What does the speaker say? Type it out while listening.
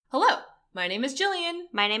Hello, my name is Jillian.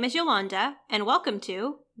 My name is Yolanda, and welcome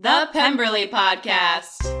to The Pemberley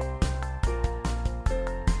Podcast.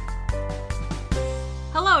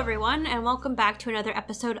 Hello, everyone, and welcome back to another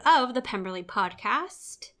episode of The Pemberley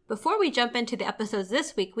Podcast. Before we jump into the episodes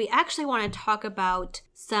this week, we actually want to talk about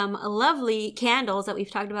some lovely candles that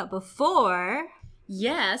we've talked about before.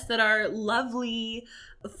 Yes, that our lovely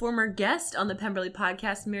former guest on the Pemberley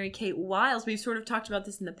Podcast, Mary Kate Wiles, we've sort of talked about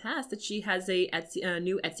this in the past, that she has a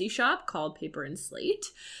new Etsy shop called Paper and Slate,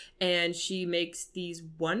 and she makes these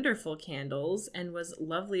wonderful candles and was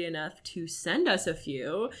lovely enough to send us a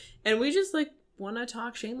few, and we just want to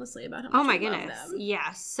talk shamelessly about how much we love them.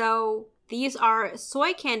 Yeah, so these are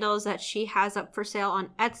soy candles that she has up for sale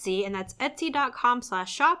on Etsy, and that's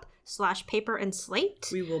etsy.com/shop/paper and slate.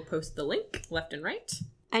 We will post the link left and right.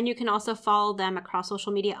 And you can also follow them across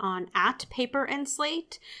social media on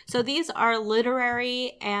 @paper&slate. So these are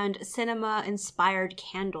literary and cinema-inspired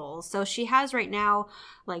candles. So she has right now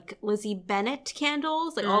Lizzie Bennet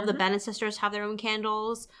candles. All of the Bennet sisters have their own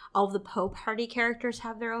candles. All of the Poe Party characters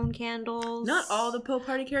have their own candles. Not all the Poe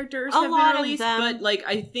Party characters have been released, but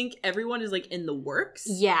I think everyone is in the works.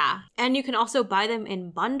 Yeah. And you can also buy them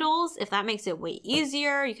in bundles if that makes it way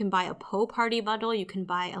easier. You can buy a Poe Party bundle. You can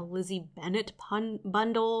buy a Lizzie Bennet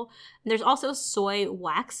bundle. And there's also soy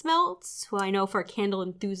wax melts, who I know for candle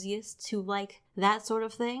enthusiasts who like that sort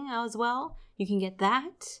of thing as well. You can get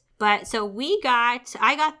that. But so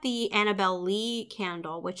I got the Annabelle Lee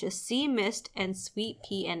candle, which is sea mist and sweet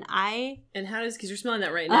pea, and And how does, because you're smelling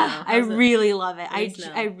that right now. I really love it.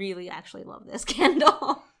 I really actually love this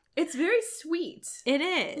candle. It's very sweet. It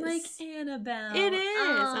is. Like Annabelle. It is.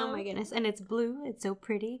 Oh my goodness. And it's blue. It's so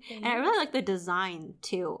pretty. And I really like the design,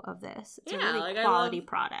 too, of this. It's a really quality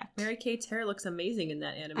product. Mary Kate's hair looks amazing in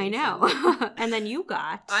that animation. I know. And then you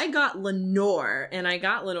got... I got Lenore. And I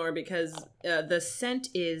got Lenore because the scent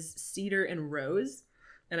is cedar and rose.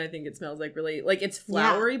 And I think it smells really, it's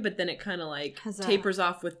flowery, but then it kind of tapers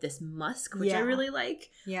off with this musk, which I really like.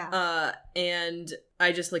 Yeah. And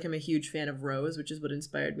I just I'm a huge fan of rose, which is what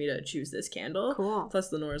inspired me to choose this candle. Cool.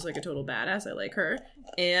 Plus Lenore is a total badass. I like her.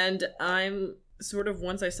 And I'm sort of,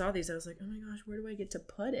 once I saw these, I was like, oh my gosh, where do I get to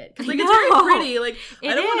put it? Because it's very pretty. I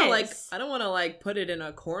don't want to put it in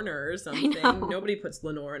a corner or something. Nobody puts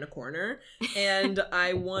Lenore in a corner. And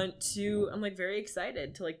I'm very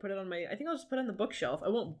excited to put it on I think I'll just put it on the bookshelf. I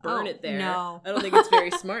won't burn it there. No. I don't think it's very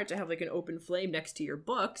smart to have an open flame next to your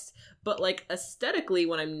books. But aesthetically,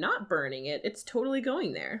 when I'm not burning it, it's totally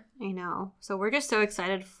going there. I know. So we're just so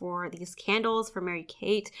excited for these candles for Mary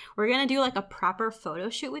Kate. We're going to do a proper photo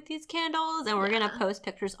shoot with these candles, and we're going to post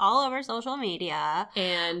pictures all over social media.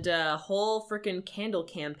 And a whole freaking candle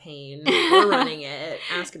campaign. We're running it.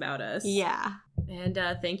 Ask about us. Yeah. And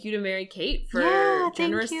thank you to Mary Kate for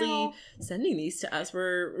generously sending these to us.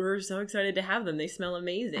 We're so excited to have them. They smell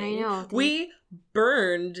amazing. I know. We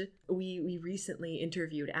recently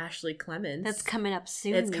interviewed Ashley Clements. That's coming up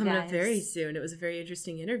soon. It's coming up very soon. It was a very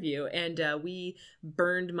interesting interview. And we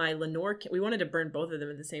burned my Lenore. We wanted to burn both of them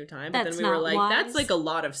at the same time. But then we were that's a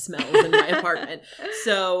lot of smells in my apartment.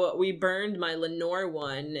 So we burned my Lenore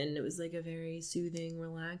one. And it was a very soothing,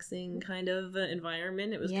 relaxing kind of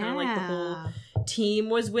environment. It was kind of the whole team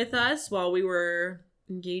was with us while we were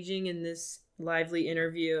engaging in this lively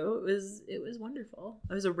interview. It was wonderful.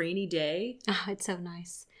 It was a rainy day. Oh, it's so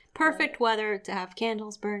nice. Perfect weather to have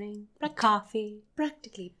candles burning, coffee.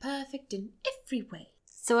 Practically perfect in every way.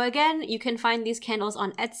 So again, you can find these candles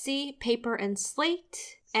on Etsy, Paper and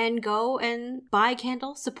Slate, and go and buy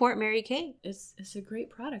candles, support Mary Kate. It's a great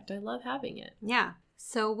product. I love having it. Yeah.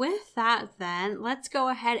 So with that then, let's go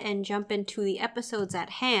ahead and jump into the episodes at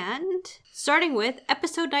hand. Starting with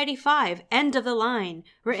episode 95, End of the Line,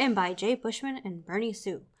 written by Jay Bushman and Bernie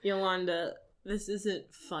Sue. Yolanda, this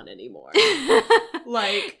isn't fun anymore.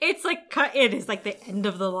 It is the end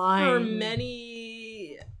of the line. For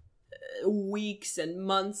many weeks and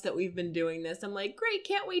months that we've been doing this, I'm great,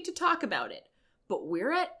 can't wait to talk about it. But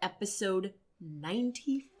we're at episode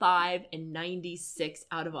 95 and 96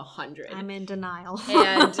 out of 100. I'm in denial.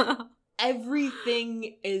 And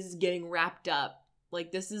everything is getting wrapped up.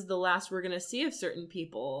 This is the last we're going to see of certain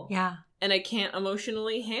people. Yeah. And I can't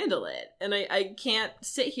emotionally handle it. And I can't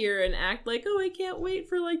sit here and act I can't wait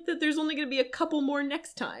for that there's only going to be a couple more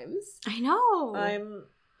next times. I know. I'm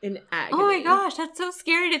in agony. Oh my gosh, that's so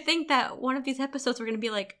scary to think that one of these episodes we're going to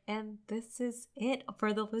be and this is it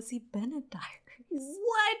for the Lizzie Bennet Diaries.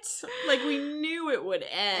 What? We knew it would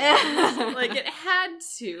end. It had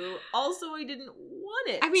to. Also, I didn't want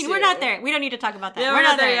it to. We're not there. We don't need to talk about that. Yeah, we're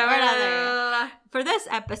not there. We're not there. For this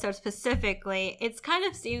episode specifically, it kind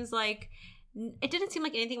of seems it didn't seem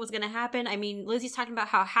like anything was going to happen. I mean, Lizzie's talking about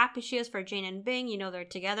how happy she is for Jane and Bing. You know, they're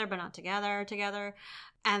together, but not together.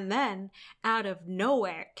 And then, out of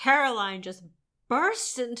nowhere, Caroline just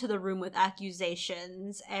bursts into the room with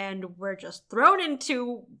accusations, and we're just thrown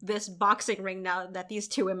into this boxing ring now that these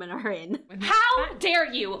two women are in. How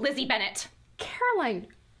dare you, Lizzie Bennet? Caroline,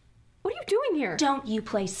 what are you doing here? Don't you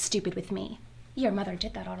play stupid with me. Your mother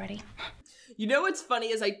did that already. You know what's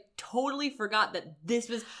funny is I totally forgot that this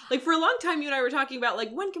was, like, for a long time you and I were talking about,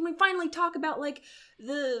 like, when can we finally talk about, like,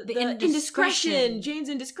 the indiscretion, Jane's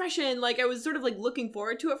indiscretion. Like, I was sort of, like, looking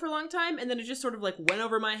forward to it for a long time, and then it just sort of, like, went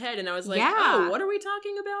over my head, and I was like, oh, what are we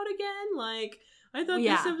talking about again? Like, I thought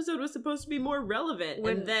this episode was supposed to be more relevant.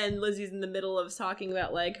 And then Lizzie's in the middle of talking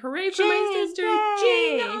about, like, hooray for my sister,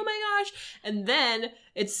 Jane, oh my gosh. And then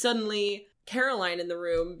it's suddenly Caroline in the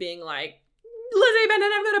room being like, Lizzie Bennet,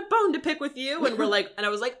 I've got a bone to pick with you. And we're like, and I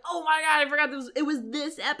was like, oh my God, I forgot it was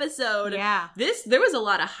this episode. Yeah. There was a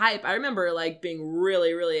lot of hype. I remember like being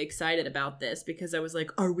really, really excited about this because I was like,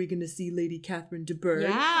 are we going to see Lady Catherine de Bourgh?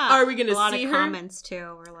 Yeah. Are we going to see her? A lot of comments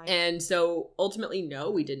too were like. And so ultimately,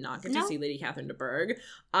 no, we did not get to see Lady Catherine de Bourgh.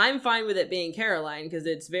 I'm fine with it being Caroline because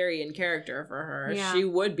it's very in character for her. Yeah. She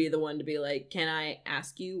would be the one to be like, can I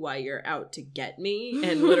ask you why you're out to get me?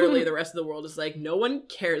 And literally the rest of the world is like, no one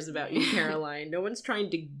cares about you, Caroline. No one's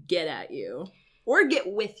trying to get at you or get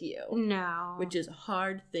with you. No. Which is a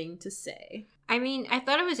hard thing to say. I mean, I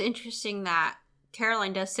thought it was interesting that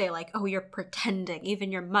Caroline does say, like, oh, you're pretending.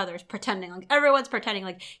 Even your mother's pretending. Like, everyone's pretending.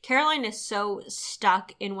 Like, Caroline is so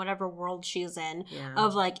stuck in whatever world she's in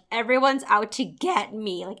of, like, everyone's out to get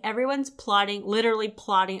me. Like, everyone's literally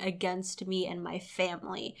plotting against me and my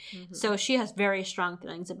family. Mm-hmm. So she has very strong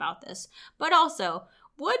feelings about this. But also,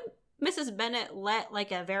 would Mrs. Bennet let,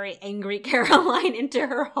 like, a very angry Caroline into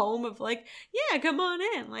her home of, like, yeah, come on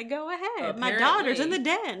in. Like, go ahead. Apparently. My daughter's in the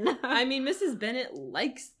den. I mean, Mrs. Bennet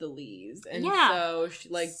likes the Lees. And so, she,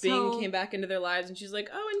 like, Bing came back into their lives and she's like,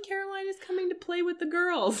 oh, and Caroline is coming to play with the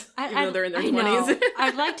girls. Even though they're in their 20s.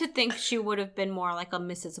 I'd like to think she would have been more like a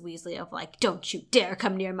Mrs. Weasley of, like, don't you dare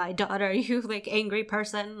come near my daughter, you, like, angry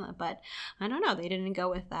person. But I don't know. They didn't go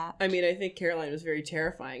with that. I mean, I think Caroline was very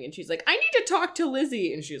terrifying. And she's like, I need to talk to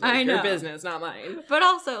Lizzie. And she's like, your business, not mine. But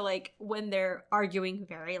also, like, when they're arguing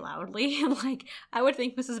very loudly, and, like, I would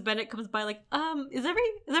think Mrs. Bennet comes by, like, is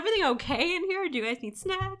everything okay in here? Do you guys need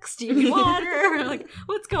snacks? Do you need water? Like,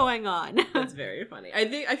 what's going on? That's very funny.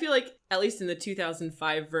 I feel like, at least in the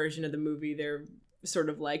 2005 version of the movie, they're sort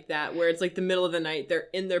of like that, where it's like the middle of the night, they're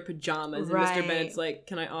in their pajamas, and Mr. Bennet's like,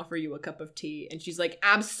 can I offer you a cup of tea? And she's like,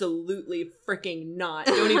 absolutely freaking not.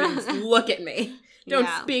 Don't even look at me. Don't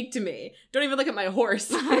speak to me. Don't even look at my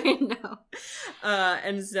horse. I know.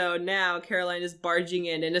 And so now Caroline is barging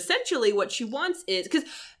in, and essentially what she wants is, because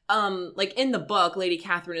like in the book, Lady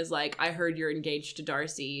Catherine is like, I heard you're engaged to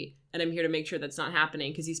Darcy, and I'm here to make sure that's not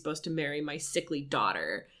happening because he's supposed to marry my sickly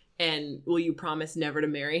daughter. And will you promise never to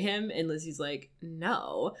marry him? And Lizzie's like,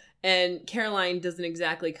 no. And Caroline doesn't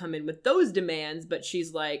exactly come in with those demands, but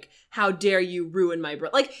she's like, how dare you ruin my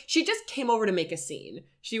brother? Like, she just came over to make a scene.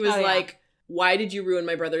 She was like, why did you ruin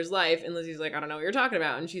my brother's life? And Lizzie's like, I don't know what you're talking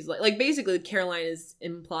about. And she's like basically Caroline is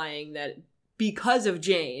implying that because of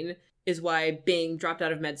Jane is why Bing dropped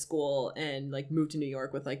out of med school and like moved to New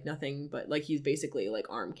York with like nothing but like he's basically like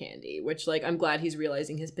arm candy, which like I'm glad he's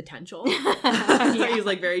realizing his potential. He's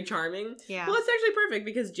like very charming. Yeah. Well, it's actually perfect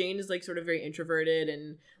because Jane is like sort of very introverted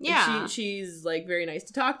and like, she's like very nice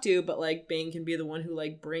to talk to, but like Bing can be the one who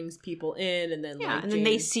like brings people in and then like and then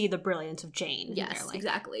they see the brilliance of Jane. Yes, like,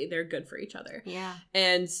 exactly. They're good for each other. Yeah.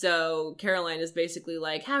 And so Caroline is basically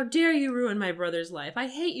like, how dare you ruin my brother's life? I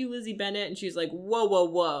hate you, Lizzie Bennet. And she's like, whoa, whoa,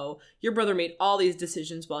 whoa. Your brother made all these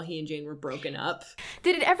decisions while he and Jane were broken up.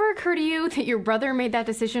 Did it ever occur to you that your brother made that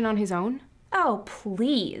decision on his own? Oh,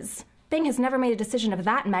 please. Bing has never made a decision of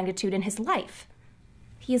that magnitude in his life.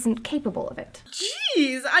 He isn't capable of it.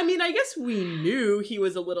 Jeez, I mean, I guess we knew he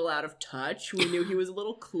was a little out of touch. We knew he was a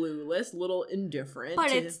little clueless, a little indifferent.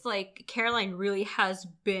 But it's like Caroline really has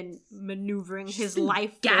been maneuvering his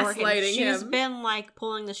life for him. She's been like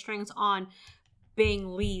pulling the strings on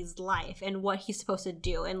Bing Lee's life and what he's supposed to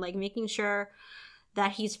do and like making sure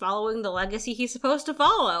that he's following the legacy he's supposed to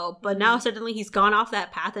follow. But now suddenly he's gone off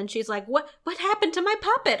that path and she's like, what happened to my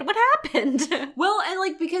puppet? What happened? Well, and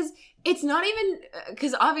like, because it's not even,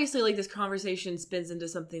 because obviously like this conversation spins into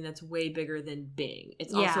something that's way bigger than Bing.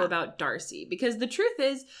 It's also about Darcy, because the truth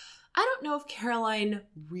is, I don't know if Caroline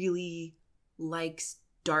really likes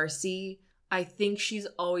Darcy. I think she's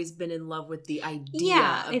always been in love with the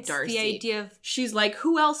idea of Darcy. The idea of... She's like,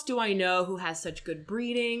 who else do I know who has such good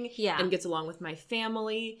breeding and gets along with my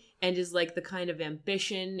family and is like the kind of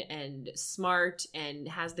ambition and smart and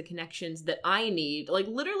has the connections that I need? Like,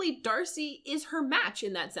 literally, Darcy is her match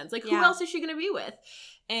in that sense. Like, who else is she going to be with?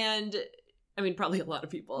 And, I mean, probably a lot of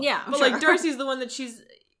people. Yeah, but, like, Darcy's the one that she's...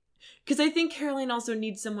 Because I think Caroline also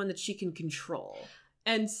needs someone that she can control.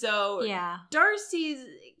 And so Darcy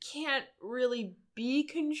can't really be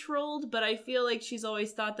controlled, but I feel like she's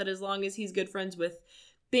always thought that as long as he's good friends with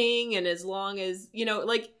Bing and as long as, you know,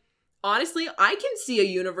 like, honestly, I can see a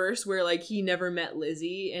universe where, like, he never met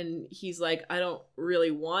Lizzie and he's like, I don't really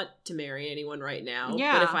want to marry anyone right now.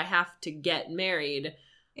 Yeah. But if I have to get married,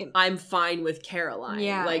 I'm fine with Caroline.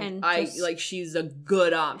 Yeah. Like, she's a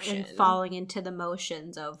good option. And falling into the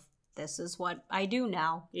motions of, this is what I do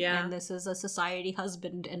now. Yeah. And this is a society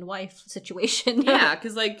husband and wife situation. Yeah,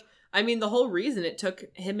 because, like, I mean, the whole reason it took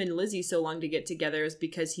him and Lizzie so long to get together is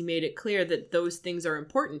because he made it clear that those things are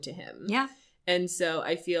important to him. Yeah. And so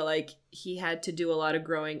I feel like he had to do a lot of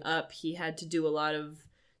growing up. He had to do a lot of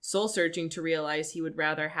soul searching to realize he would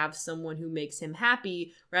rather have someone who makes him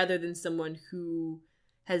happy rather than someone who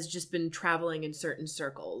has just been traveling in certain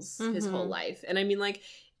circles his whole life. And I mean, like,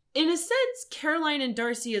 in a sense, Caroline and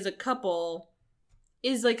Darcy as a couple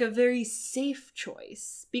is like a very safe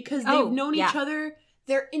choice because they've known each other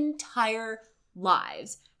their entire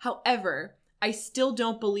lives. However, I still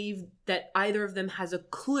don't believe that either of them has a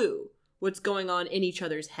clue what's going on in each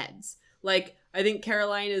other's heads. Like, I think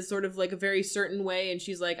Caroline is sort of like a very certain way, and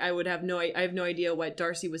she's like, I have no idea what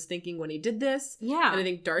Darcy was thinking when he did this. Yeah. And I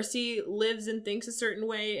think Darcy lives and thinks a certain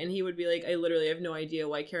way, and he would be like, I literally have no idea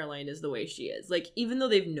why Caroline is the way she is. Like, even though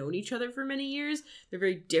they've known each other for many years, they're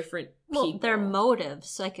very different people. Well, their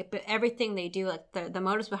motives, like, everything they do, like, the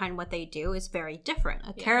motives behind what they do is very different.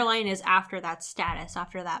 Like, Caroline is after that status,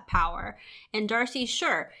 after that power. And Darcy,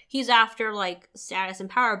 sure, he's after, like, status and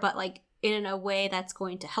power, but, like, in a way that's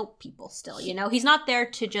going to help people still, you know? He's not there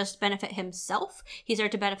to just benefit himself. He's there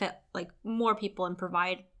to benefit, like, more people and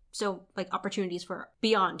provide, so, like, opportunities for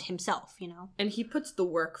beyond himself, you know? And he puts the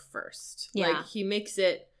work first. Yeah. Like, he makes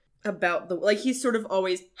it about the... Like, he's sort of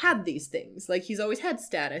always had these things. Like, he's always had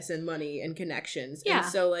status and money and connections. Yeah. And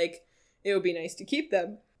so, like, it would be nice to keep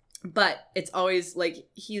them. But it's always, like,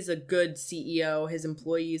 he's a good CEO. His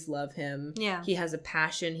employees love him. Yeah. He has a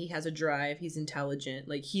passion. He has a drive. He's intelligent.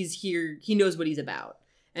 Like, he's here. He knows what he's about.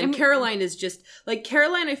 And Caroline is just... Like,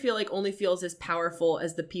 Caroline, I feel like, only feels as powerful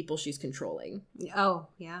as the people she's controlling. Oh,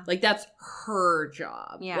 yeah. Like, that's her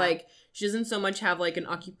job. Yeah. Like, she doesn't so much have, like, an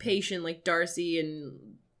occupation like Darcy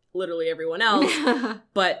and literally everyone else.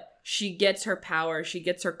 But... she gets her power, she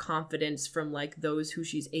gets her confidence from, like, those who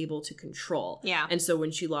she's able to control. Yeah. And so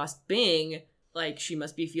when she lost Bing, like, she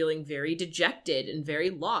must be feeling very dejected and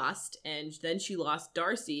very lost. And then she lost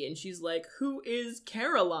Darcy, and she's like, who is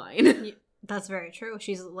Caroline? That's very true.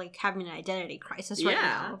 She's, like, having an identity crisis right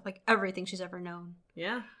now. Like, everything she's ever known.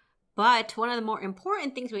 Yeah. But one of the more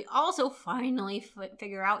important things we also finally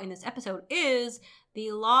figure out in this episode is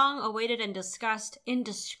the long-awaited and discussed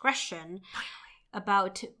indiscretion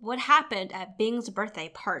about what happened at Bing's birthday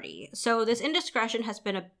party. So this indiscretion has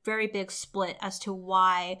been a very big split as to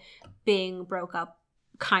why Bing broke up,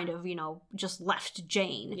 kind of, you know, just left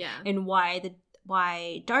Jane. Yeah. And why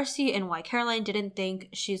Darcy and why Caroline didn't think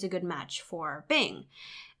she's a good match for Bing.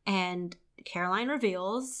 And Caroline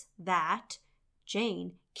reveals that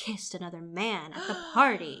Jane kissed another man at the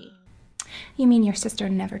party. You mean your sister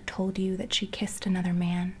never told you that she kissed another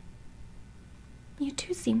man? You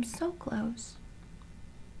two seem so close.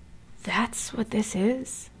 That's what this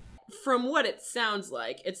is? From what it sounds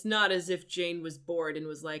like, it's not as if Jane was bored and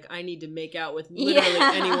was like, I need to make out with literally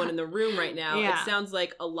anyone in the room right now. Yeah. It sounds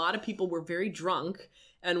like a lot of people were very drunk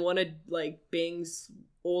and wanted, like, Bing's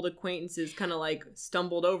old acquaintances kind of, like,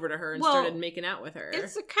 stumbled over to her and started making out with her.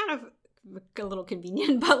 It's a kind of a little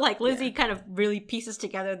convenient, but, like, Lizzie kind of really pieces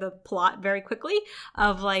together the plot very quickly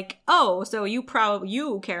of, like, oh, so you,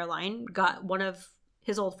 Caroline, got one of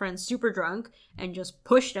his old friends super drunk and just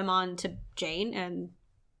pushed him on to Jane and,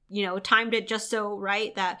 you know, timed it just so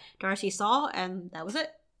right that Darcy saw, and that was it.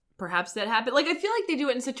 Perhaps that happened. Like, I feel like they do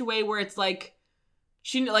it in such a way where it's like,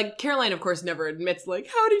 Caroline, of course, never admits, like,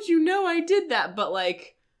 how did you know I did that? But,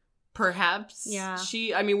 like, perhaps we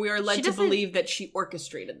are led to believe that she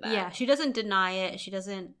orchestrated that. Yeah, she doesn't deny it. She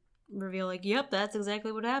doesn't reveal, like, yep, that's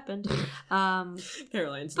exactly what happened.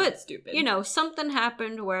 Caroline's not stupid. You know, something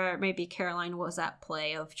happened where maybe Caroline was at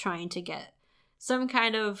play of trying to get some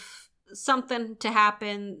kind of something to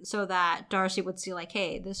happen so that Darcy would see, like,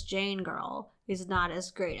 hey, this Jane girl is not as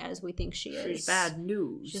great as we think she is. She's bad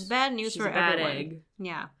news. She's bad news for a bad everyone. Egg.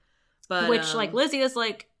 Yeah. But, which, like, Lizzie is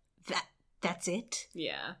like, that's it?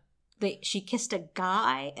 Yeah. She kissed a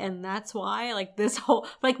guy, and that's why, like, this whole,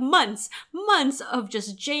 like, months of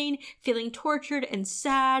just Jane feeling tortured and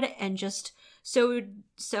sad and just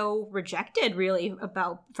so rejected, really,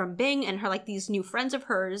 from Bing and her, like, these new friends of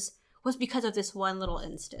hers was because of this one little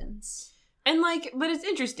instance. And, like, but it's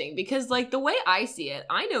interesting because, like, the way I see it,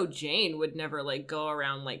 I know Jane would never, like, go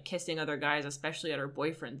around, like, kissing other guys, especially at her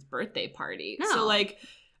boyfriend's birthday party. No. So, like,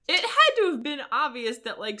 it had to have been obvious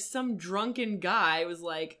that, like, some drunken guy was,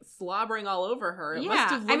 like, slobbering all over her. It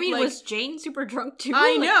must have looked was Jane super drunk, too?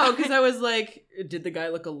 I know, because I was like, did the guy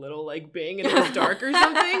look a little like Bing and it was dark or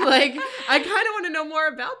something? Like, I kind of want to know more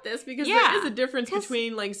about this because there is a difference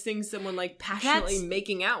between, like, seeing someone, like, passionately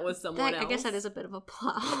making out with someone else. I guess that is a bit of a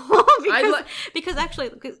plot. because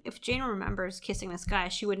actually, if Jane remembers kissing this guy,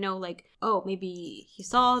 she would know, like, oh, maybe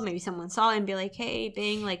someone saw it and be like, hey,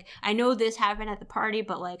 Bing, like, I know this happened at the party,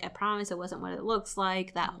 but, like, I promise it wasn't what it looks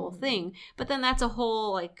like, that whole thing. But then that's a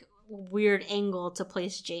whole, like, weird angle to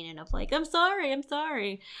place Jane in of, like, I'm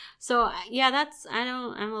sorry. So, yeah,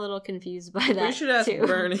 I'm a little confused by that. We should ask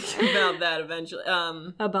Bernie about that eventually.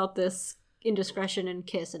 About this indiscretion and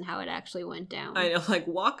kiss and how it actually went down. I know, like,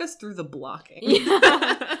 walk us through the blocking.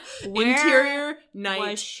 Yeah. Interior, night,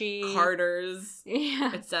 was she? Carter's,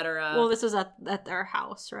 etc. Well, this was at their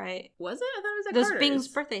house, right? Was it? I thought it was at This Carter's.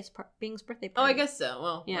 Bing's birthday party. Oh, I guess so.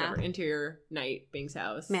 Well, whatever. Interior, night, Bing's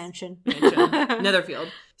house. Mansion. Netherfield.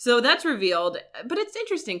 So that's revealed. But it's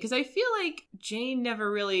interesting because I feel like Jane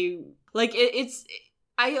never really, like,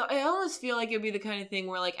 I almost feel like it would be the kind of thing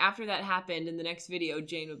where, like, after that happened in the next video,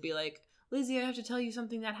 Jane would be like, Lizzie, I have to tell you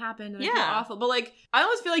something that happened and I feel awful. But, like, I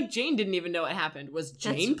almost feel like Jane didn't even know what happened. Was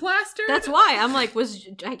Jane plastered? That's why. I'm like,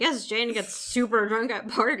 I guess Jane gets super drunk at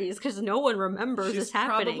parties because no one remembers this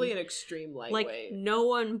happening. Probably an extreme lightweight. Like, no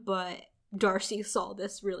one but Darcy saw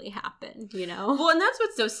this really happen, you know? Well, and that's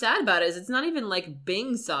what's so sad about it is it's not even like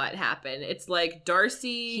Bing saw it happen. It's like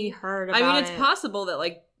Darcy... He heard about it. I mean, it's possible that,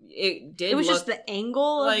 like, it was just the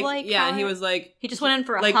angle of, like, yeah, he was like, he just went in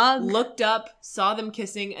for a like, hug, looked up, saw them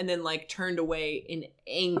kissing, and then, like, turned away in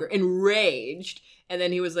anger, enraged, and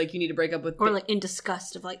then he was like, you need to break up with or like in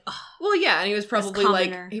disgust of, like, ugh. Well, yeah, and he was probably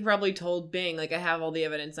like, he probably told Bing, like, I have all the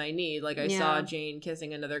evidence I need, like, I saw Jane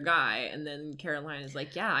kissing another guy, and then Caroline is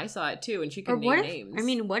like, yeah, I saw it too, and she can name names. I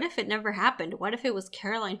mean, what if it never happened? What if it was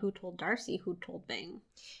Caroline who told Darcy who told Bing?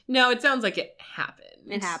 No, it sounds like it happened.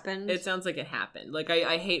 It happened? It sounds like it happened. Like,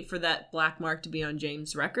 I hate for that black mark to be on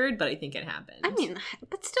Jane's record, but I think it happened. I mean,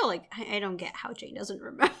 but still, like, I don't get how Jane doesn't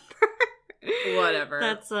remember. Whatever.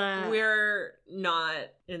 That's we're not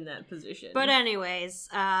in that position. But anyways,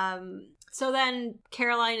 so then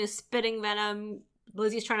Caroline is spitting venom.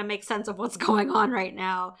 Lizzie's trying to make sense of what's going on right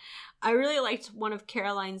now. I really liked one of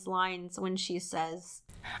Caroline's lines when she says,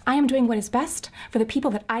 I am doing what is best for the people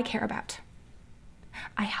that I care about.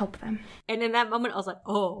 I help them. And in that moment, I was like,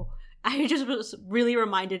 oh, I just was really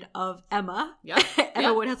reminded of Emma. Yeah.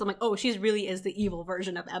 Emma Woodhouse. I'm like, oh, she really is the evil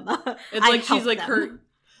version of Emma. It's like she's like her.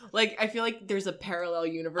 Like, I feel like there's a parallel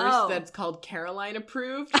universe that's called Caroline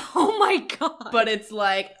Approved. Oh my god. But it's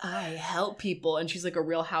like, I help people. And she's like a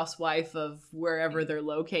real housewife of wherever they're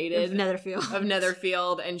located. Of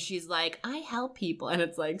Netherfield. And she's like, I help people. And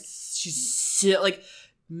it's like, she's like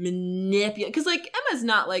manipulative. Because, like, Emma's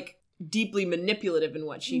not, like, deeply manipulative in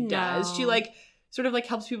what she does. She, like, sort of, like,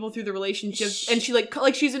 helps people through the relationships, and she, like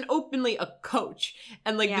she's openly a coach,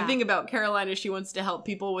 and, like, the thing about Caroline is she wants to help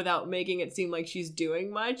people without making it seem like she's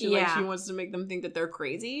doing much, and, like, she wants to make them think that they're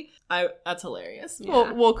crazy. That's hilarious.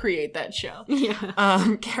 Yeah. We'll create that show.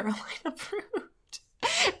 Yeah. Caroline Approved.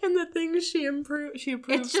 And the things she approves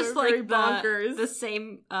it's just are like very bonkers. The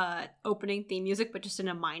same opening theme music, but just in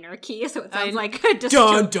a minor key, so it sounds like a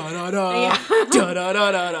dun dun dun dun dun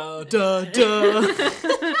dun dun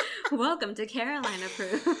dun. Welcome to Caroline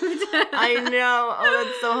Approved. I know. Oh,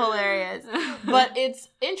 that's so hilarious. But it's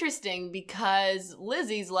interesting because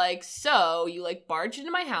Lizzie's like, so you, like, barged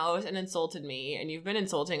into my house and insulted me, and you've been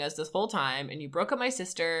insulting us this whole time, and you broke up my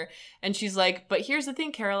sister. And she's like, but here's the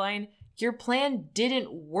thing, Caroline, your plan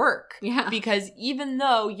didn't work. Yeah. Because even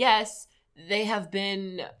though, yes, they have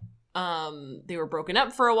been, they were broken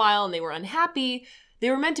up for a while and they were unhappy, they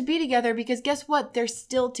were meant to be together because guess what? They're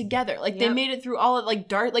still together. Like, they made it through all of, like,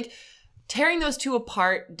 tearing those two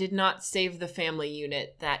apart did not save the family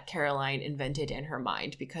unit that Caroline invented in her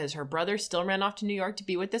mind, because her brother still ran off to New York to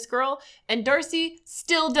be with this girl, and Darcy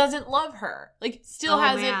still doesn't love her. Like, still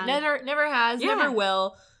hasn't, never has, never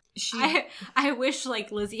will. I wish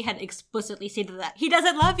like Lizzie had explicitly stated that. He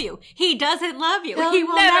doesn't love you. He doesn't love you. He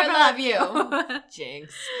will never love you.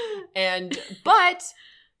 Jinx. But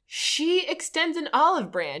she extends an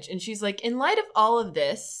olive branch and she's like, in light of all of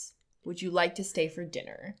this, would you like to stay for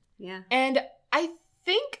dinner? Yeah. And I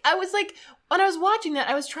think I was like, when I was watching that,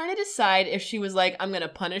 I was trying to decide if she was like, I'm going to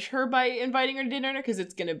punish her by inviting her to dinner because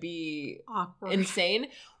it's going to be awkward, insane.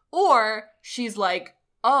 Or she's like,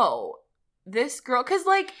 oh, this girl, because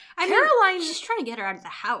like Caroline, she's trying to get her out of the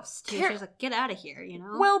house too. She's like, get out of here, you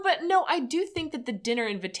know. Well, but no, I do think that the dinner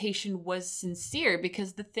invitation was sincere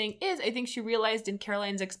because the thing is, I think she realized in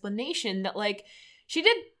Caroline's explanation that like she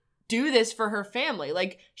did do this for her family.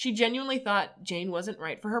 Like she genuinely thought Jane wasn't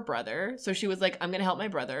right for her brother, so she was like, I'm gonna help my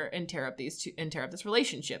brother and tear up this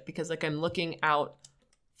relationship because like I'm looking out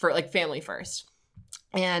for like family first.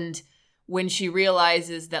 And when she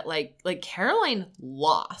realizes that like Caroline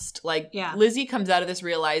lost, like Lizzie comes out of this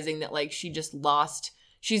realizing that like she just lost.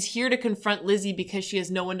 She's here to confront Lizzie because she has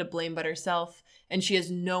no one to blame but herself, and she has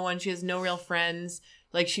no real friends.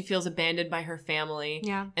 Like she feels abandoned by her family.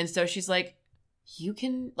 Yeah. And so she's like, you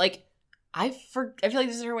can like, I feel like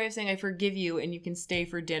this is her way of saying I forgive you and you can stay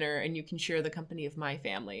for dinner and you can share the company of my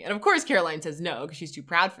family. And of course Caroline says no because she's too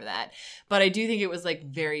proud for that. But I do think it was like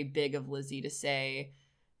very big of Lizzie to say,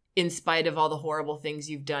 in spite of all the horrible things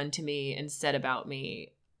you've done to me and said about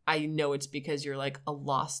me, I know it's because you're like a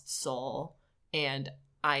lost soul and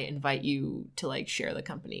I invite you to like share the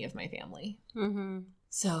company of my family. Mm-hmm.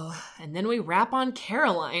 So, and then we wrap on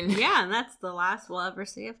Caroline. Yeah, and that's the last we'll ever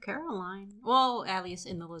see of Caroline. Well, at least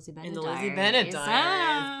in the Lizzie Bennet Diaries. Lizzie Bennet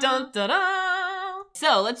Diaries. Dun, dun, dun.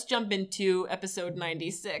 So, let's jump into episode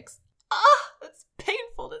 96. That's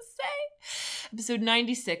painful to say. Episode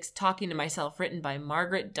 96, Talking to Myself, written by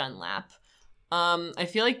Margaret Dunlap. I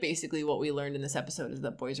feel like basically what we learned in this episode is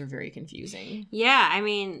that boys are very confusing. Yeah, I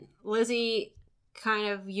mean, Lizzie kind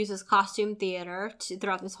of uses costume theater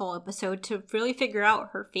throughout this whole episode to really figure out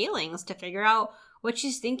her feelings, to figure out what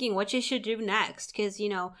she's thinking, what she should do next. Because, you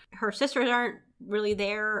know, her sisters aren't really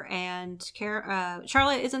there and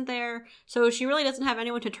Charlotte isn't there. So she really doesn't have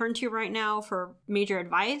anyone to turn to right now for major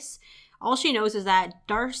advice. All she knows is that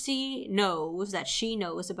Darcy knows that she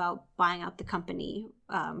knows about buying out the company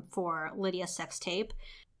for Lydia's sex tape.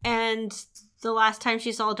 And the last time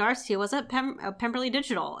she saw Darcy was at Pemberley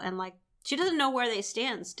Digital. And, like, she doesn't know where they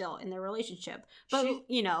stand still in their relationship. But,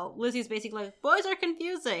 you know, Lizzie's basically like, boys are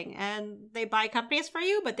confusing and they buy companies for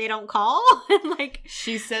you, but they don't call. And like,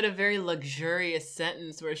 she said a very luxurious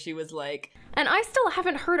sentence where she was like, and I still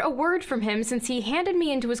haven't heard a word from him since he handed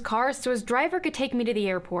me into his car so his driver could take me to the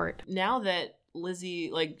airport. Now that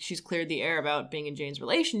Lizzie, like, she's cleared the air about being in Jane's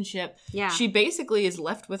relationship, she basically is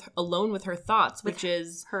left alone with her thoughts, which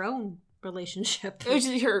is her own relationship. Which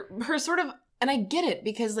is her sort of, and I get it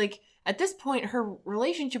because, like, at this point, her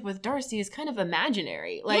relationship with Darcy is kind of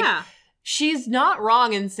imaginary. Like, she's not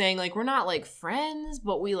wrong in saying, like, we're not, like, friends,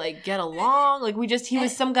 but we, like, get along. Like, he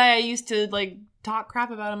was some guy I used to, like, talk crap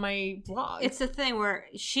about on my blog. It's the thing where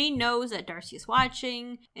she knows that Darcy's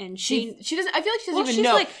watching, and she doesn't, I feel like she doesn't even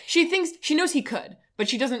know. Like, she knows he could, but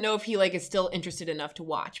she doesn't know if he, like, is still interested enough to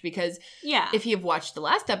watch, because if he had watched the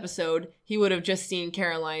last episode, he would have just seen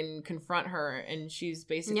Caroline confront her, and she's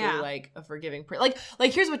basically, like, a forgiving person.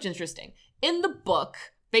 Like, here's what's interesting. In the book,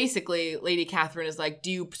 basically, Lady Catherine is like, do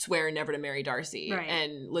you swear never to marry Darcy? Right.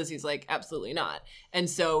 And Lizzie's like, absolutely not. And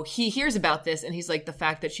so he hears about this, and he's like, the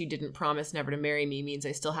fact that she didn't promise never to marry me means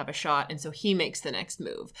I still have a shot, and so he makes the next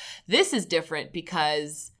move. This is different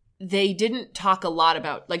because they didn't talk a lot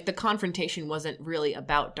about, like, the confrontation wasn't really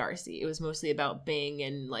about Darcy. It was mostly about Bing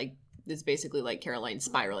and, like, it's basically like Caroline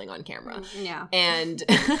spiraling on camera. Yeah.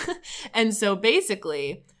 And so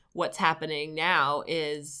basically what's happening now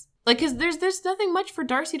is, like, because there's nothing much for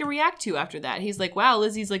Darcy to react to after that. He's like, wow,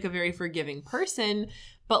 Lizzie's, like, a very forgiving person.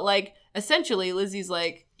 But, like, essentially, Lizzie's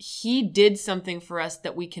like, he did something for us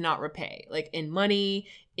that we cannot repay. Like, in money,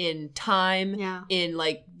 in time, in,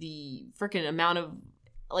 like, the freaking amount of,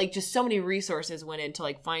 like, just so many resources went into,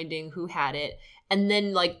 like, finding who had it. And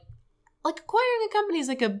then, like, acquiring a company is,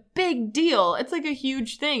 like, a big deal. It's, like, a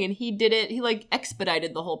huge thing. And he did it. He, like,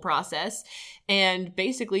 expedited the whole process and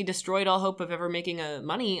basically destroyed all hope of ever making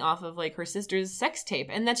money off of, like, her sister's sex tape.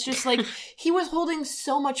 And that's just, like, he was holding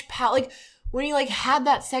so much power. Like, when he, like, had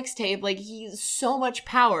that sex tape, like, he's so much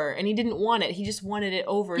power, and he didn't want it. He just wanted it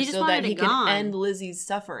over so that he could end Lizzie's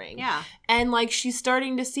suffering. Yeah. And, like, she's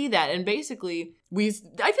starting to see that. And basically, I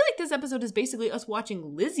feel like this episode is basically us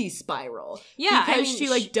watching Lizzie spiral. Yeah. Because she,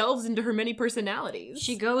 like, delves into her many personalities.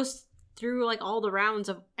 She goes through like all the rounds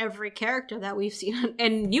of every character that we've seen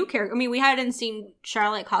and new character. I mean, we hadn't seen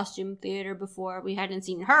Charlotte costume theater before. We hadn't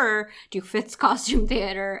seen her do Fitz costume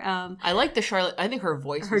theater. I like the Charlotte. I think her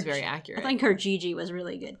voice was very accurate. I think her Gigi was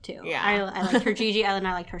really good too. Yeah, I liked her Gigi, and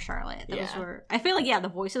I liked her Charlotte. Those were. I feel like the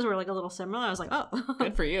voices were like a little similar. I was like, oh,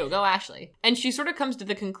 good for you, go Ashley. And she sort of comes to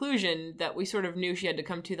the conclusion that we sort of knew she had to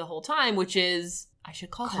come to the whole time, which is I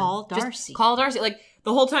should call Darcy. Just call Darcy. Like,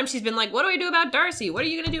 the whole time she's been like, what do I do about Darcy? What are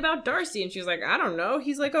you going to do about Darcy? And she's like, I don't know.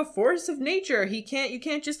 He's like a force of nature. You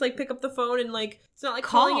can't just like pick up the phone and like, it's not like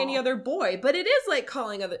calling any other boy, but it is like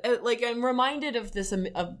calling other, like I'm reminded of this,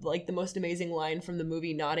 of like the most amazing line from the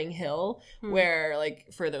movie Notting Hill, where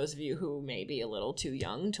like, for those of you who may be a little too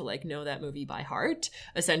young to like know that movie by heart,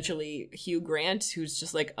 essentially Hugh Grant, who's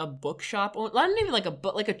just like a bookshop, not even like a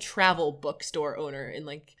book, like a travel bookstore owner in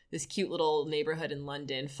like this cute little neighborhood in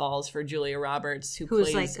London, falls for Julia Roberts, who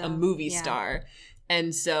plays like a movie star.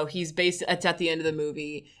 And so it's at the end of the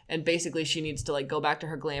movie, and basically she needs to like go back to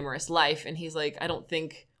her glamorous life. And he's like, I don't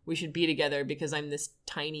think we should be together because I'm this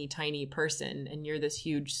tiny, tiny person and you're this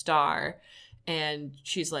huge star. And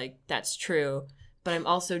she's like, that's true. But I'm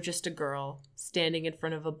also just a girl standing in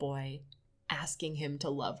front of a boy asking him to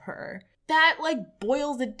love her. That like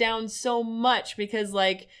boils it down so much, because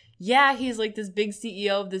like, yeah, he's like this big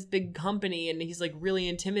CEO of this big company and he's like really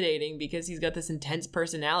intimidating because he's got this intense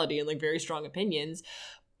personality and like very strong opinions.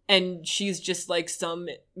 And she's just like some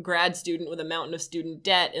grad student with a mountain of student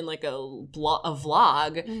debt and like a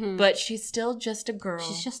vlog, but she's still just a girl.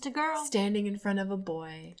 She's just a girl. Standing in front of a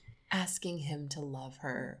boy, asking him to love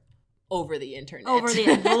her over the internet.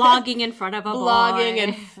 Vlogging in front of a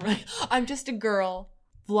boy. I'm just a girl,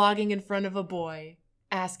 vlogging in front of a boy,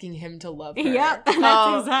 asking him to love her. Yep,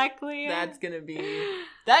 that's exactly it. That's gonna be...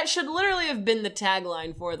 That should literally have been the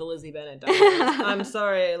tagline for the Lizzie Bennet Diaries. I'm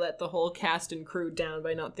sorry I let the whole cast and crew down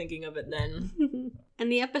by not thinking of it then.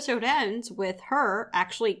 And the episode ends with her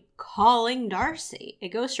actually calling Darcy. It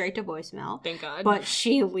goes straight to voicemail. Thank God. But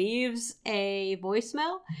she leaves a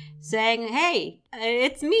voicemail saying, hey,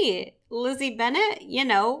 it's me, Lizzie Bennet,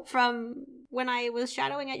 from... when I was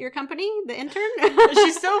shadowing at your company, the intern.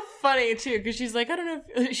 She's so funny, too, because she's like, I don't know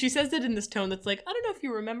if... She says it in this tone that's like, I don't know if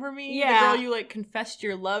you remember me. Yeah. The girl you, like, confessed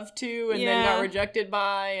your love to and then got rejected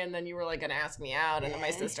by, and then you were, like, going to ask me out, and then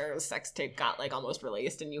my sister's sex tape got, like, almost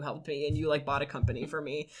released, and you helped me, and you, like, bought a company for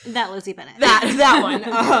me. That Lizzie Bennet. That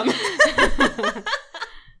one.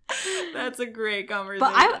 That's a great conversation.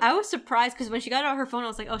 But I was surprised because when she got out her phone, I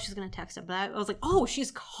was like, oh, she's going to text him. But I was like, oh,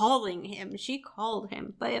 she's calling him. She called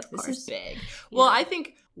him. But of course. This is big. Well, I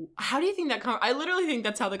think, how do you think that, I literally think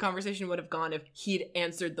that's how the conversation would have gone if he'd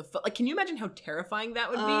answered the phone. Like, can you imagine how terrifying that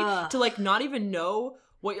would be? To, like, not even know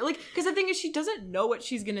what, like, because the thing is, she doesn't know what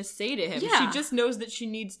she's going to say to him. Yeah. She just knows that she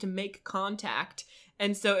needs to make contact.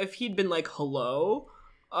 And so if he'd been like, hello,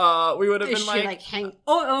 we would have been like hang.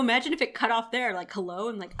 Oh, imagine if it cut off there, like hello,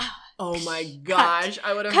 and like oh my gosh,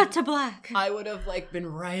 I would have cut to black. I would have like been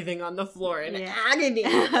writhing on the floor in agony.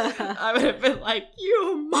 I would have been like,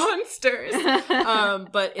 you monsters.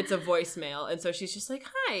 But it's a voicemail, and so she's just like,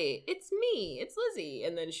 hi, it's me, it's Lizzie,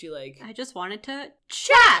 and then she like, I just wanted to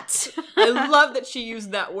chat. I love that she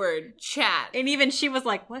used that word, chat, and even she was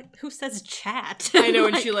like, what? Who says chat? I know,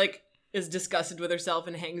 and she like is disgusted with herself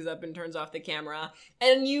and hangs up and turns off the camera.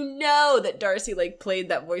 And you know that Darcy, like, played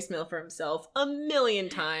that voicemail for himself a million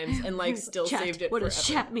times and, like, still chat. saved it What forever. Does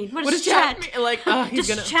chat mean? What does chat mean? Like, he's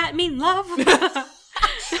does chat mean love?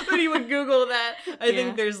 When you would Google that, I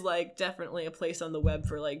think there's, like, definitely a place on the web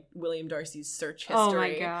for, like, William Darcy's search history. Oh,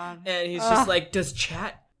 my God. And he's just like, does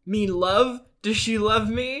chat mean love? Does she love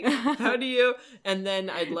me? How do you? And then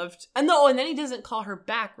I'd love to... And then he doesn't call her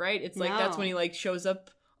back, right? It's like, that's when he, like, shows up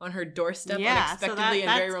on her doorstep unexpectedly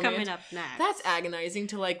and very romantic. Coming up next. That's agonizing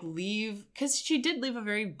to like leave, because she did leave a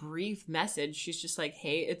very brief message. She's just like,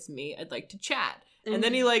 hey, it's me, I'd like to chat. And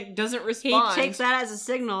then he like doesn't respond. He takes that as a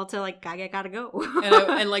signal to like, I gotta go.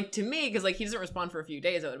 and like to me, because like he doesn't respond for a few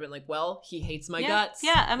days, I would have been like, well, he hates my guts.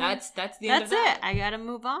 Yeah, I mean, that's the end of that. That's it. I gotta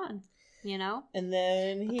move on. And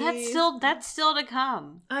then that's still to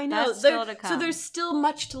come. I know. That's still to come. So there's still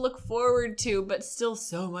much to look forward to, but still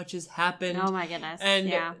so much has happened. Oh my goodness.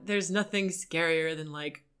 And there's nothing scarier than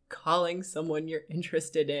like calling someone you're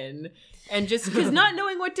interested in and just because not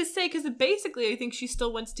knowing what to say, because basically I think she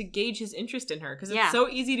still wants to gauge his interest in her, because it's so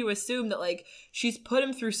easy to assume that like she's put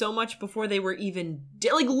him through so much before they were even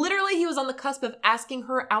like literally he was on the cusp of asking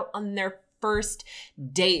her out on their first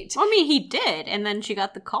date. Well, I mean, he did, and then she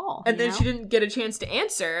got the call. And then she didn't get a chance to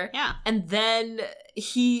answer. Yeah. And then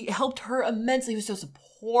he helped her immensely. He was so supportive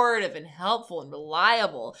supportive and helpful and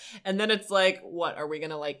reliable. And then it's like, what, are we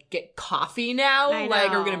gonna like get coffee now?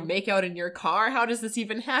 Like, are we gonna make out in your car? How does this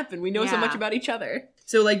even happen? We know so much about each other.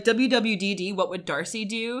 So like WWDD, what would Darcy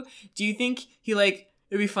do? Do you think he like,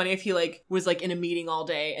 it'd be funny if he like was like in a meeting all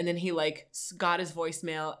day and then he like got his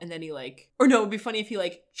voicemail and then he like, or no, it'd be funny if he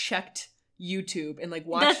like checked YouTube and like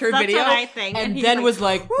watched her video what I think. and then like, was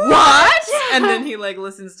like, what? And then he like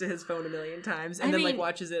listens to his phone a million times and then like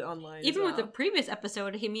watches it online. Even with the previous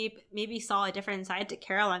episode, he maybe saw a different side to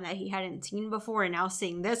Caroline that he hadn't seen before, and now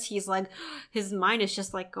seeing this, he's like, his mind is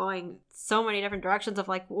just like going so many different directions of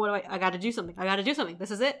like, what do I gotta do something. This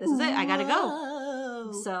is it. I gotta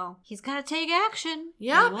go. So he's gotta take action.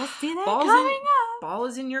 Yeah. We'll see that coming up. Ball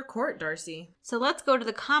is in your court, Darcy. So let's go to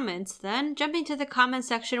the comments then. Jumping to the comments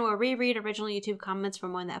section where we read original YouTube comments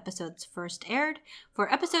from when the episodes first aired.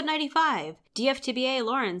 For episode 95, DFTBA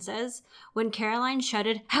Lauren says, when Caroline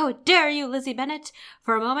shouted, "How dare you, Lizzie Bennet?"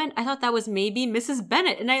 For a moment, I thought that was maybe Mrs.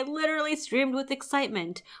 Bennet, and I literally streamed with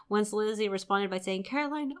excitement. Once Lizzie responded by saying,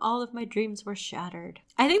 "Caroline, all of my dreams were shattered."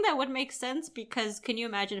 I think that would make sense because can you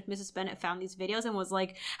imagine if Mrs. Bennet found these videos and was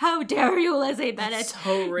like, "How dare you, Lizzie Bennet? That's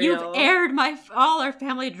so real. You've aired all our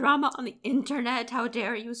family drama on the internet. How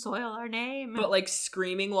dare you soil our name?" But like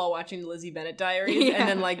screaming while watching Lizzie Bennet Diaries and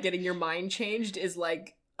then like getting your mind changed is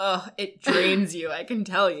like, it drains you. I can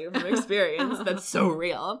tell you from experience. That's so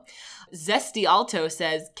real. Zesty Alto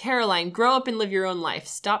says, Caroline, grow up and live your own life.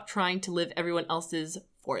 Stop trying to live everyone else's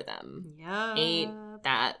for them. Yeah. Ain't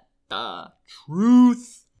that the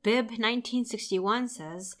truth? Bib 1961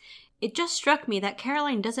 says, it just struck me that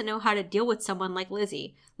Caroline doesn't know how to deal with someone like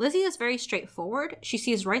Lizzie. Lizzie is very straightforward. She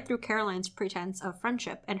sees right through Caroline's pretense of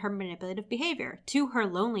friendship and her manipulative behavior to her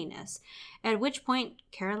loneliness, at which point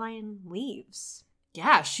Caroline leaves.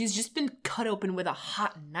 Yeah, she's just been cut open with a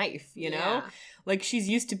hot knife, you know? Yeah. Like, she's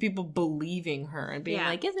used to people believing her and being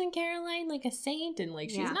like, isn't Caroline like a saint? And like,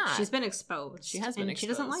 she's not. She's been exposed. She has been exposed. She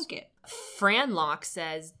doesn't like it. Franlock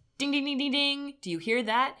says, ding, ding, ding, ding, ding. Do you hear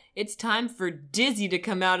that? It's time for Dizzy to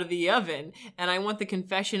come out of the oven. And I want the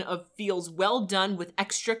confession of feels well done with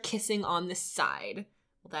extra kissing on the side.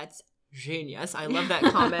 Well, that's genius. I love that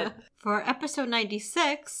comment. For episode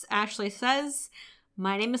 96, Ashley says,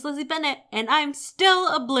 my name is Lizzie Bennet, and I'm still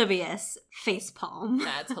oblivious. Facepalm.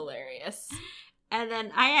 That's hilarious. And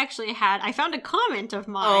then I found a comment of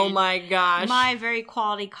mine. Oh my gosh. My very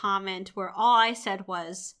quality comment where all I said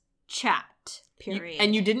was, chat. Period.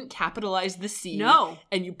 And you didn't capitalize the C. No.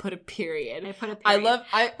 And you put a period. I put a period.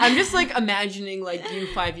 I'm just like imagining like you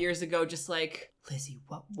 5 years ago, just like, Lizzie,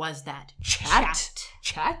 what was that? Chat?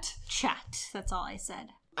 That's all I said.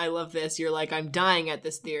 I love this. You're like, I'm dying at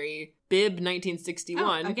this theory. Bib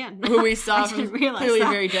 1961, again. who we saw from clearly that.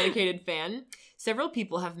 a very dedicated fan. Several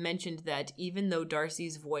people have mentioned that even though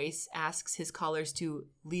Darcy's voice asks his callers to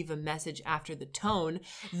leave a message after the tone,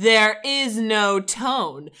 there is no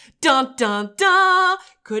tone. Dun, dun, dun!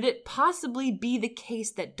 Could it possibly be the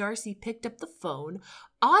case that Darcy picked up the phone,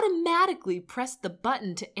 automatically pressed the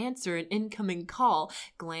button to answer an incoming call,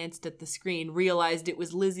 glanced at the screen, realized it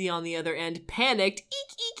was Lizzie on the other end, panicked,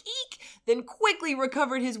 eek, eek, eek, then quickly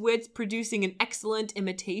recovered his wits, producing an excellent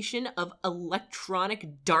imitation of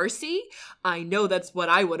electronic Darcy? I know that's what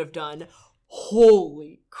I would have done.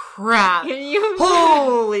 Holy crap.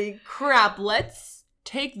 Holy crap. Let's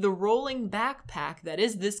take the rolling backpack that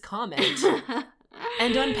is this comment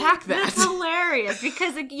and unpack that. That's hilarious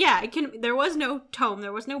because, there was no tone,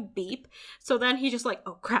 there was no beep. So then he just like,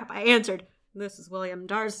 oh crap, I answered. This is William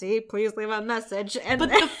Darcy. Please leave a message. But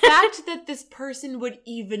the fact that this person would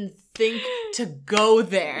even think to go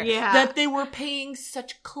there, that they were paying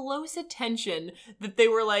such close attention, that they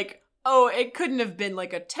were like, oh, it couldn't have been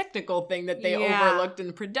like a technical thing that they overlooked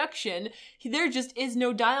in production. There just is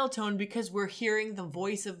no dial tone because we're hearing the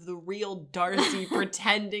voice of the real Darcy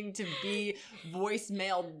pretending to be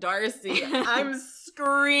voicemail Darcy. I'm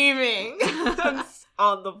screaming. I'm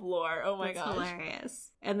on the floor. Oh my gosh. That's hilarious.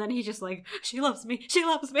 And then he's just like, she loves me.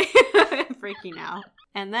 Freaking out.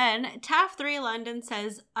 And then Taff3 London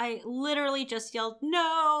says, I literally just yelled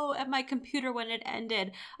no at my computer when it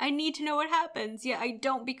ended. I need to know what happens. Yet I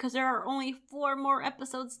don't because there are only 4 more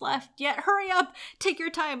episodes left. Yet hurry up. Take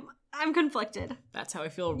your time. I'm conflicted. That's how I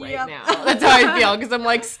feel right now. That's how I feel because I'm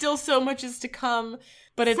like, still so much is to come.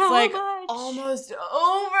 But it's so like much. Almost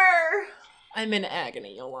over. I'm in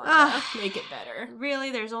agony, Yolanda. Make it better.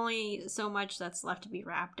 Really, there's only so much that's left to be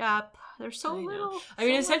wrapped up. There's so little. I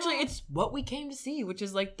mean, essentially, it's what we came to see, which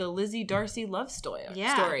is like the Lizzie Darcy love story.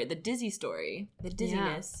 The dizzy story. The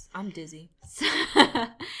dizziness. Yeah. I'm dizzy.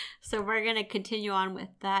 So we're going to continue on with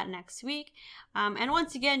that next week. And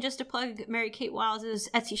once again, just to plug Mary-Kate Wiles'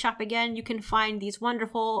 Etsy shop again, you can find these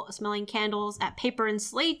wonderful smelling candles at Paper and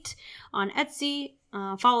Slate on Etsy.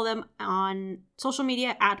 Follow them on social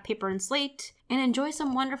media at Paper and Slate. And enjoy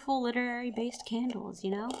some wonderful literary-based candles,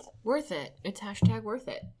 you know? Worth it. It's #worth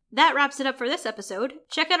it. That wraps it up for this episode.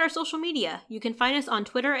 Check out our social media. You can find us on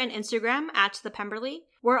Twitter and Instagram at The Pemberley.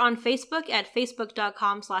 We're on Facebook at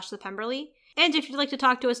facebook.com/ThePemberley. And if you'd like to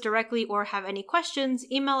talk to us directly or have any questions,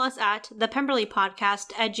 email us at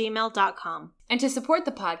thepemberleypodcast@gmail.com. And to support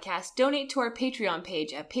the podcast, donate to our Patreon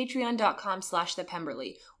page at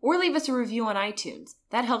patreon.com/thepemberley, or leave us a review on iTunes.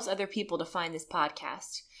 That helps other people to find this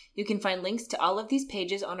podcast. You can find links to all of these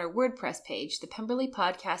pages on our WordPress page,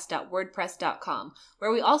 thepemberleypodcast.wordpress.com,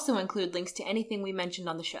 where we also include links to anything we mentioned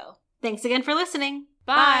on the show. Thanks again for listening.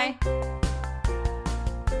 Bye!